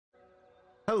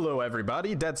Hello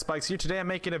everybody, Dead Spikes here. Today I'm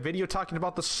making a video talking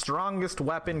about the strongest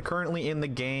weapon currently in the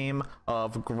game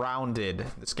of Grounded.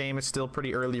 This game is still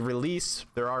pretty early release.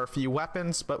 There are a few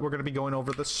weapons, but we're going to be going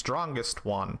over the strongest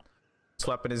one. This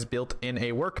weapon is built in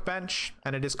a workbench,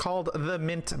 and it is called the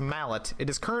Mint Mallet. It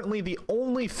is currently the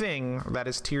only thing that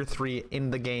is tier 3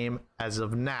 in the game as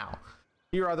of now.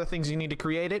 Here are the things you need to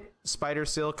create it: spider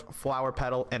silk, flower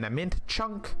petal, and a mint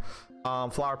chunk.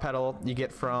 Flower petal you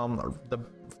get from the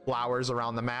flowers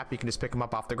around the map. You can just pick them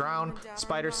up off the ground.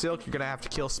 Spider silk, you're gonna have to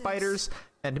kill spiders.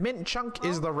 And mint chunk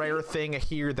is the rare thing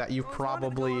here that you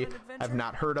probably have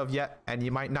not heard of yet, and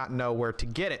you might not know where to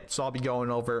get it. So I'll be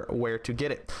going over where to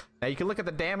get it. Now you can look at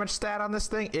the damage stat on this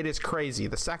thing. It is crazy.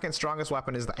 The second strongest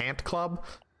weapon is the ant club,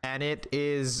 and it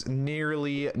is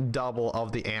nearly double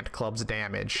of the ant club's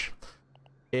damage.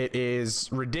 It is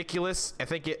ridiculous. I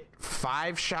think it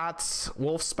 5 shots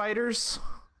wolf spiders.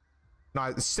 No,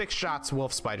 it's 6 shots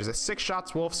wolf spiders. It's 6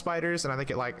 shots wolf spiders, and I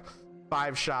think it like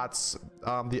 5 shots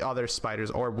the other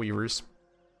spiders or weavers.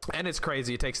 And it's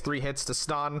crazy. It takes 3 hits to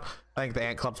stun. I think the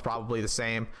ant club's probably the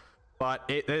same, but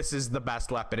this is the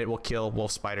best weapon. It will kill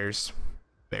wolf spiders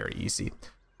very easy.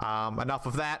 Enough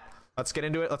of that. Let's get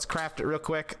into it. Let's craft it real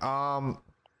quick.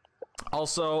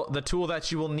 Also, the tool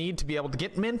that you will need to be able to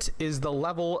get mint is the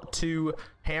level 2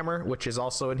 hammer, which is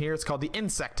also in here. It's called the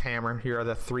insect hammer. Here are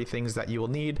the 3 things that you will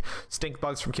need: stink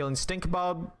bugs from killing stink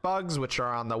bugs, which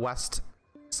are on the west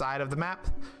side of the map;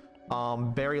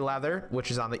 berry leather, which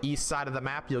is on the east side of the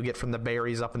map. You'll get from the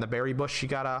berries up in the berry bush you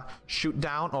gotta shoot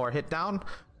down or hit down.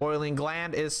 Boiling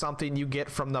gland is something you get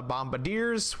from the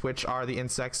bombardiers, which are the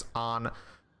insects on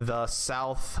the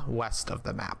southwest of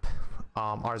the map.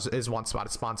 Ours is one spot.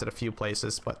 It spawns at a few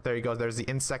places, but there you go. There's the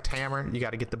insect hammer. You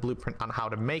got to get the blueprint on how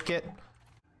to make it.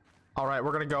 All right,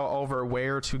 we're gonna go over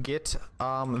where to get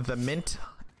the mint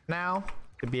now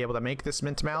to be able to make this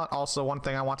mint mallet. Also, one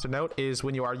thing I want to note is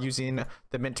when you are using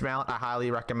the mint mallet, I highly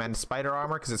recommend spider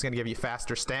armor because it's going to give you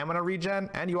faster stamina regen,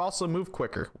 and you also move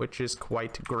quicker, which is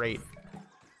quite great.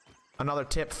 Another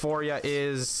tip for you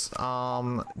is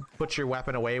put your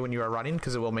weapon away when you are running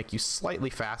because it will make you slightly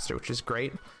faster, which is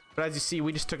great. But as you see,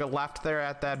 we just took a left there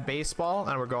at that baseball,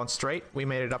 and we're going straight. We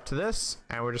made it up to this,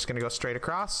 and we're just going to go straight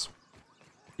across.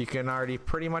 You can already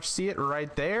pretty much see it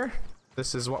right there.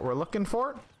 This is what we're looking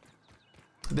for.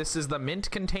 This is the mint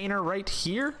container right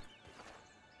here.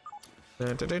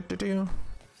 If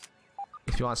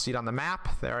you want to see it on the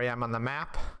map, there I am on the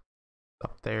map.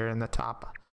 Up there in the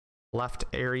top left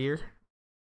area.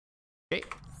 Okay.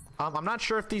 I'm not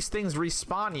sure if these things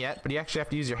respawn yet, but you actually have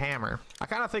to use your hammer. I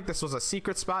kind of think this was a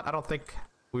secret spot. I don't think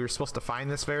we were supposed to find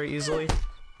this very easily.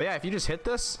 But yeah, if you just hit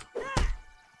this a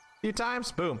few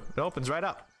times, boom, it opens right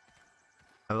up.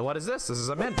 And what is this? This is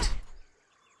a mint.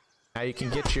 Now you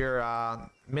can get your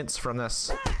mints from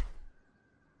this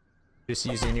just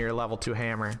using your level 2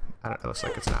 hammer. It looks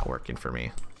like it's not working for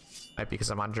me. Might be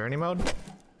because I'm on journey mode.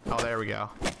 Oh, there we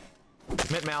go.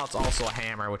 Mint mallet's also a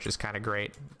hammer, which is kind of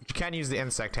great. You can use the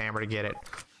insect hammer to get it.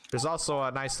 There's also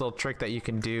a nice little trick that you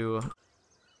can do.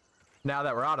 Now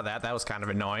that we're out of that, that was kind of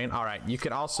annoying. All right, you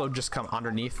can also just come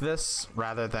underneath this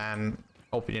rather than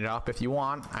opening it up if you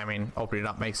want. I mean, opening it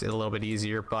up makes it a little bit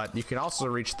easier, but you can also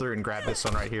reach through and grab this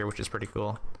one right here, which is pretty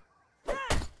cool.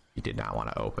 You did not want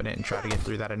to open it and try to get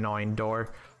through that annoying door.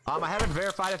 I haven't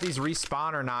verified if these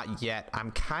respawn or not yet.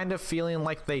 I'm kind of feeling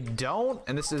like they don't,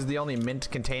 and this is the only mint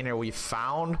container we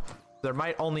found. There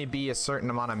might only be a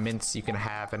certain amount of mints you can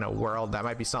have in a world. That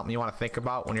might be something you want to think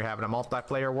about when you're having a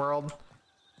multiplayer world.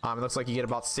 It looks like you get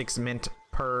about 6 mint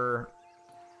per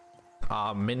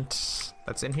mint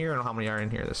that's in here. I don't know how many are in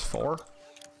here. There's 4.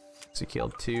 So you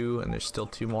killed 2, and there's still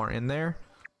 2 more in there.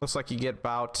 Looks like you get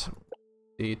about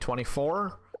the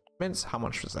 24 mints. How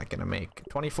much is that gonna make?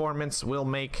 24 mints will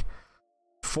make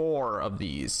 4 of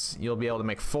these. You'll be able to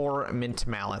make 4 mint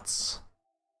mallets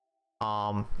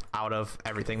out of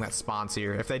everything that spawns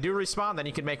here. If they do respawn, then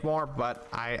you can make more, but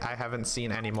I haven't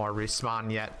seen any more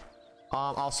respawn yet.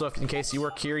 Also, if in case you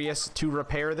were curious to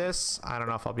repair this, I don't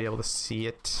know if I'll be able to see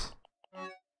it.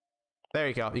 There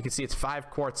you go. You can see it's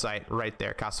 5 quartzite right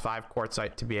there. It costs 5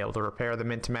 quartzite to be able to repair the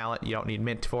mint mallet. You don't need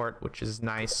mint for it, which is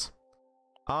nice.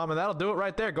 And that'll do it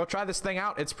right there. Go try this thing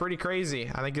out. It's pretty crazy.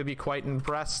 I think you'll be quite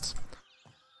impressed.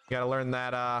 You gotta learn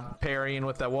that parrying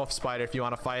with that wolf spider if you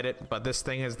want to fight it, but this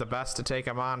thing is the best to take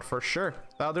them on for sure.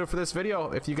 That'll do it for this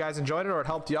video. If you guys enjoyed it or it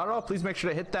helped you out at all, please make sure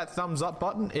to hit that thumbs up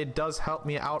button. It does help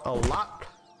me out a lot.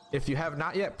 If you have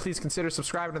not yet, please consider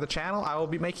subscribing to the channel. I will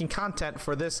be making content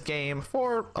for this game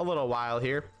for a little while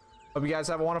here. Hope you guys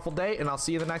have a wonderful day, and I'll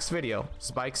see you in the next video.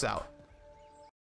 Spikes out.